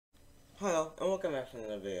Hello, and welcome back to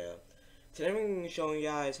another video. Today I'm going to be showing you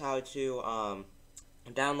guys how to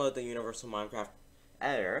download the Universal Minecraft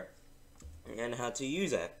editor and how to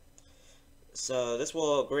use it. So this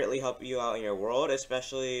will greatly help you out in your world,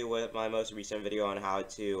 especially with my most recent video on how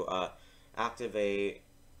to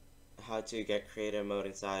get creative mode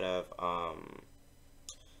inside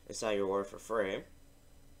your world for free.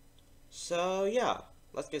 So yeah,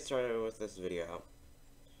 let's get started with this video.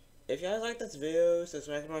 If you guys like this video,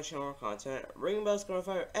 subscribe to my channel for content, ring the bell to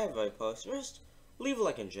notify every post, just leave a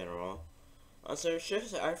like in general. Also, share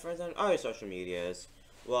this to our friends on all your social medias.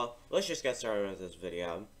 Well, let's just get started with this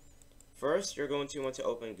video. First, you're going to want to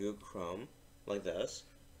open Google Chrome, like this.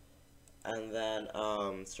 And then,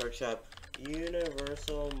 search up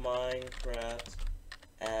Universal Minecraft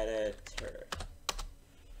Editor.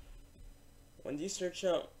 When you search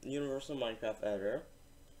up Universal Minecraft Editor,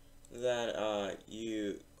 then,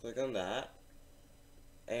 you click on that,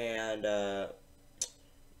 and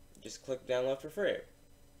just click download for free.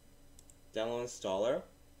 Download installer,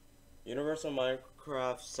 Universal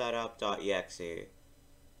Minecraft Setup.exe,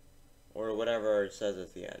 or whatever it says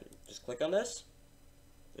at the end. Just click on this.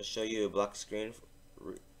 Just show you a black screen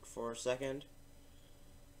for a second.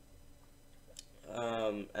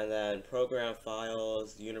 And then program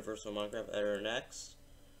files, Universal Minecraft Editor next.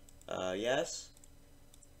 Yes.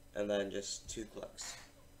 And then just 2 clicks.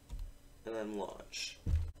 And then launch.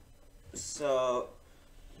 So,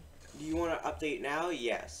 do you want to update now?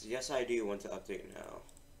 Yes. Yes, I do want to update now.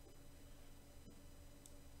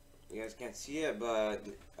 You guys can't see it, but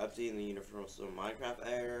updating the Universal Minecraft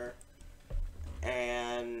editor.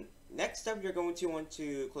 And next up, you're going to want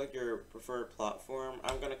to click your preferred platform.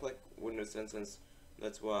 I'm going to click Windows 10 since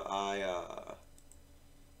that's what I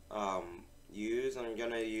use. I'm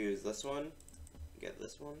going to use this one. Get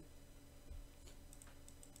this one.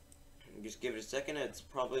 Just give it a second. It's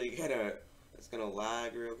probably gonna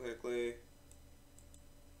lag real quickly,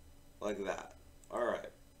 like that. All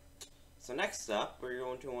right. So next up, we're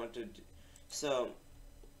going to want to. So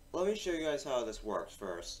let me show you guys how this works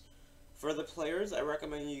first. For the players, I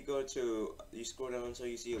recommend you scroll down until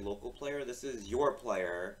you see a local player. This is your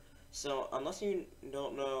player. So unless you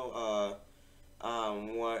don't know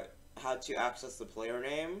how to access the player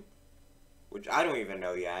name, which I don't even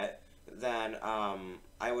know yet, then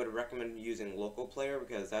I would recommend using local player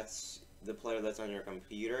because that's the player that's on your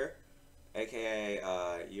computer, aka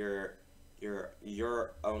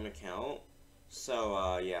your own account.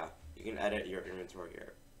 So yeah, you can edit your inventory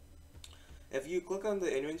here. If you click on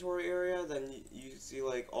the inventory area, then you see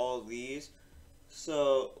like all these.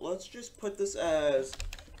 So let's just put this as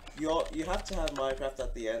you have to have Minecraft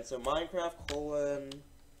at the end. So Minecraft colon.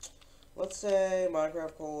 Let's say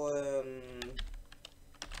Minecraft colon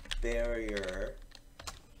barrier.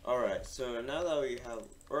 Alright, so now that we have,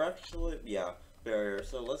 or actually, yeah, barrier.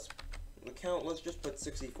 So let's just put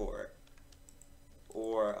 64.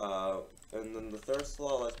 Or, and then the third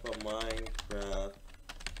slot, let's put Minecraft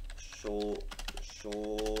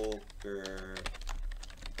shulker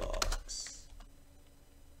box.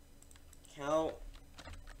 Count.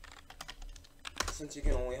 Since you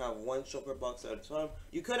can only have one shulker box at a time.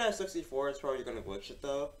 You could have 64, it's probably gonna glitch it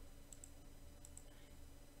though.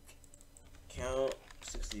 Count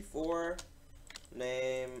 64.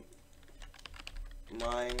 Name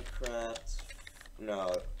Minecraft.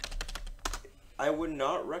 No. I would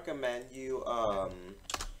not recommend you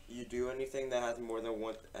you do anything that has more than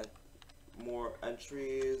more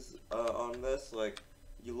entries on this. Like,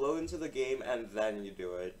 you load into the game and then you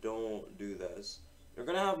do it. Don't do this. You're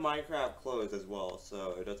gonna have Minecraft closed as well,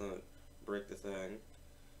 so it doesn't break the thing.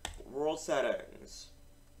 World settings.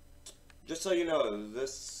 Just so you know,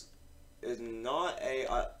 this is not a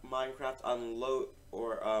Minecraft unload,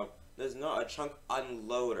 or there's not a chunk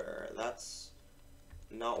unloader. That's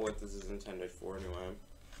not what this is intended for anyway.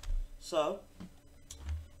 So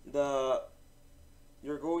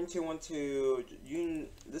you're going to want to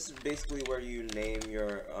this is basically where you name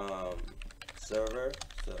your server.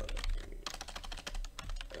 So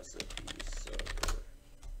SFP server,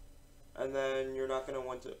 and then you're not going to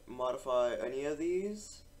want to modify any of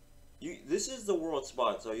these. This is the world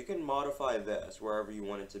spot, so you can modify this wherever you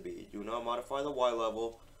want it to be. Do not modify the Y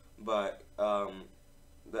level, but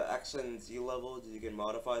the X and Z levels you can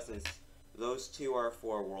modify, since those two are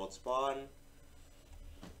for world spawn.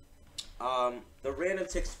 The random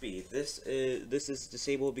tick speed. This is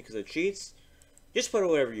disabled because of cheats. Just put it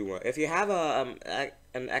whatever you want. If you have an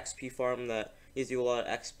XP farm that gives you a lot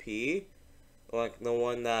of XP, like the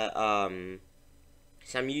one that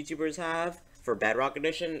some YouTubers have for Bedrock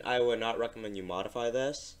Edition, I would not recommend you modify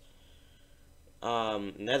this.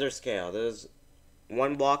 Nether scale.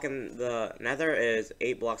 1 block in the nether is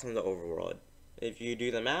 8 blocks in the overworld. If you do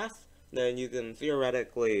the math, then you can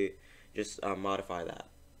theoretically just modify that.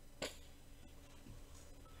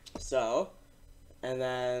 So, and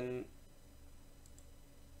then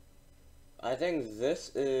I think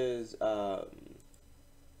this is so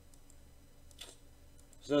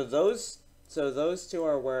those two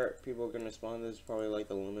are where people are gonna spawn. This is probably like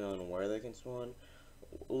the limit on where they can spawn.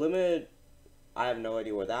 Limit, I have no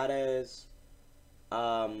idea what that is.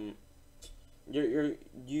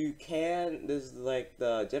 You can, this is like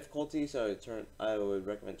the difficulty, so I would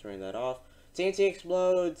recommend turning that off. TNT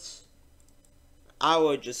explodes, I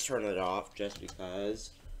would just turn it off just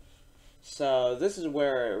because. So this is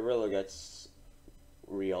where it really gets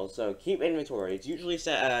real. So keep inventory. It's usually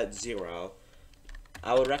set at 0.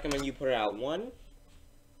 I would recommend you put it at 1.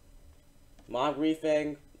 Mob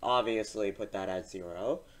griefing, obviously put that at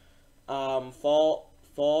 0. Fall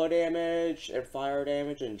damage and fire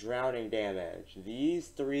damage and drowning damage. These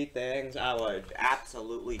 3 things, I would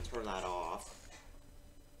absolutely turn that off.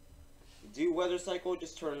 Do weather cycle,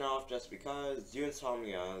 just turn it off just because. Do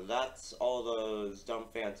insomnia, that's all those dumb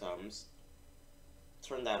phantoms.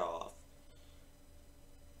 Turn that off.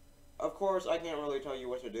 Of course, I can't really tell you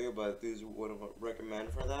what to do, but these would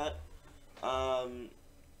recommend for that.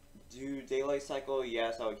 Do daylight cycle,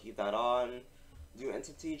 yes, I would keep that on. Do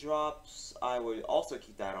entity drops, I would also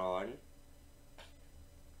keep that on.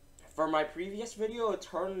 For my previous video,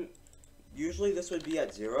 usually this would be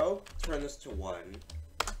at 0, turn this to 1.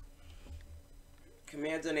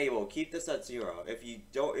 Commands enable, keep this at 0. If you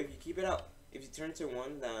keep it up, if you turn it to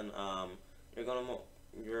 1, then you're gonna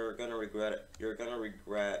regret it. You're gonna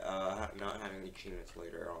regret not having achievements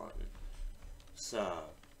later on. So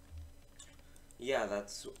yeah,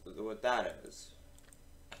 that's what that is.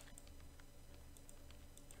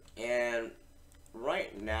 And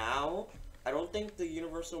right now, I don't think the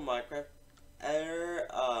Universal Minecraft Editor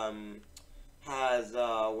has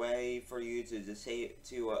a way for you to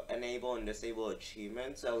enable and disable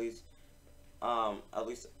achievements. At least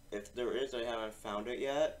if there is, I haven't found it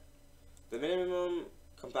yet. The minimum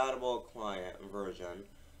compatible client version.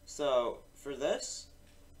 So for this,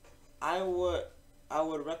 I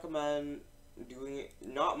would recommend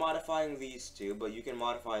not modifying these two, but you can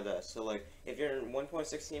modify this. So like if you're in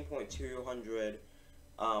 1.16.200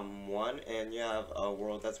 1 and you have a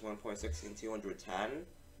world that's 1.16.210,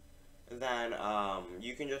 then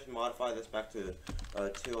you can just modify this back to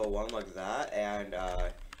 201 like that, and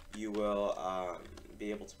you will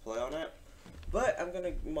be able to play on it. But I'm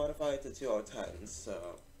gonna modify it to 2010,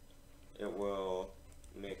 so it will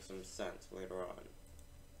make some sense later on.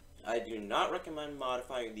 I do not recommend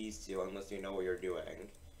modifying these two unless you know what you're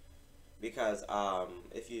doing, because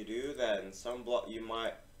if you do, then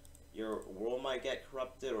your world might get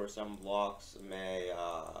corrupted, or some blocks may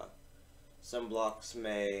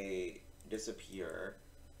disappear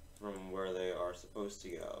from where they are supposed to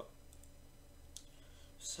go.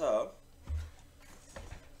 So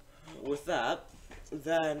with that,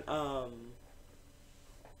 then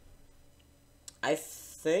I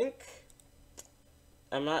think,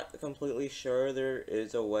 I'm not completely sure, there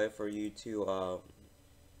is a way for you to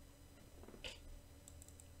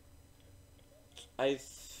I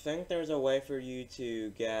think there's a way for you to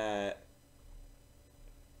get,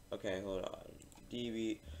 okay, hold on,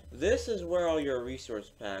 DB, this is where all your resource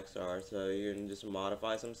packs are, so you can just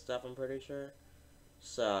modify some stuff, I'm pretty sure.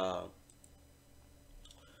 So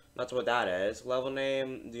that's what that is. Level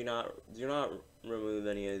name, do not remove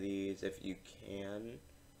any of these if you can.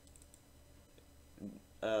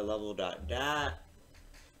 Level.dat.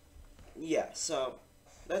 Yeah, so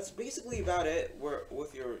that's basically about it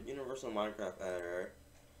with your Universal Minecraft Editor.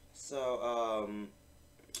 So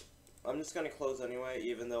I'm just gonna close anyway,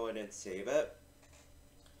 even though I didn't save it,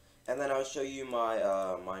 and then I'll show you my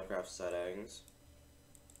Minecraft settings.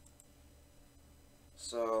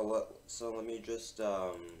 So let me just you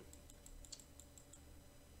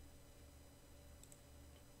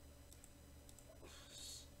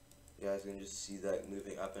guys can just see that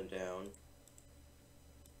moving up and down.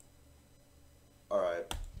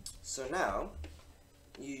 Alright, so now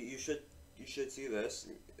you should see this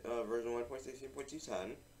version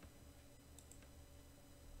 1.16.210,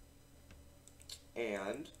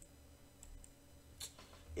 and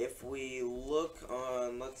if we look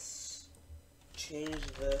on, let's change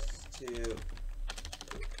this to,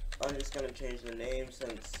 I'm just gonna change the name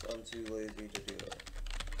since I'm too lazy to do it.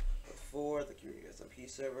 For the community SMP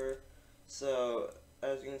server. So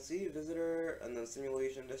as you can see, visitor and then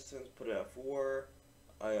simulation distance, put it at 4.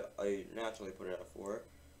 I naturally put it at 4.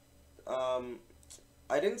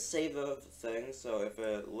 I didn't save the thing, so if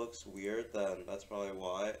it looks weird, then that's probably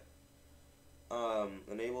why.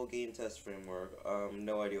 Enable game test framework.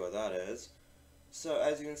 No idea what that is. So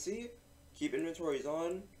as you can see, keep inventories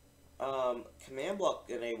on. Command block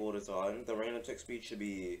enabled is on. The random tick speed should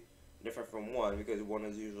be different from 1 because 1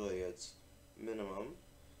 is usually its minimum.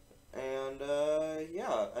 And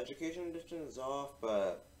yeah, education distance is off,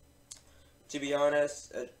 but to be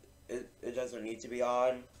honest, it doesn't need to be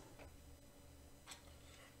on.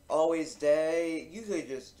 Always day, usually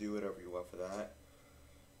just do whatever you want for that.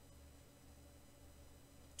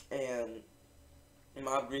 And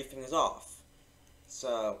mob griefing is off.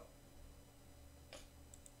 So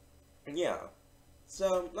yeah.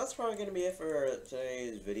 So that's probably gonna be it for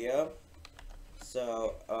today's video.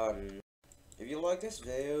 So if you like this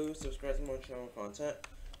video, subscribe to more channel content,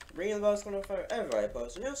 ring the bell to notify everybody I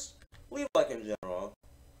post, and just leave a like in general.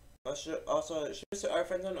 Also share this to our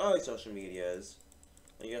friends on all social medias.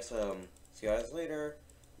 I guess see you guys later.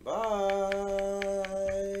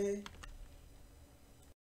 Bye.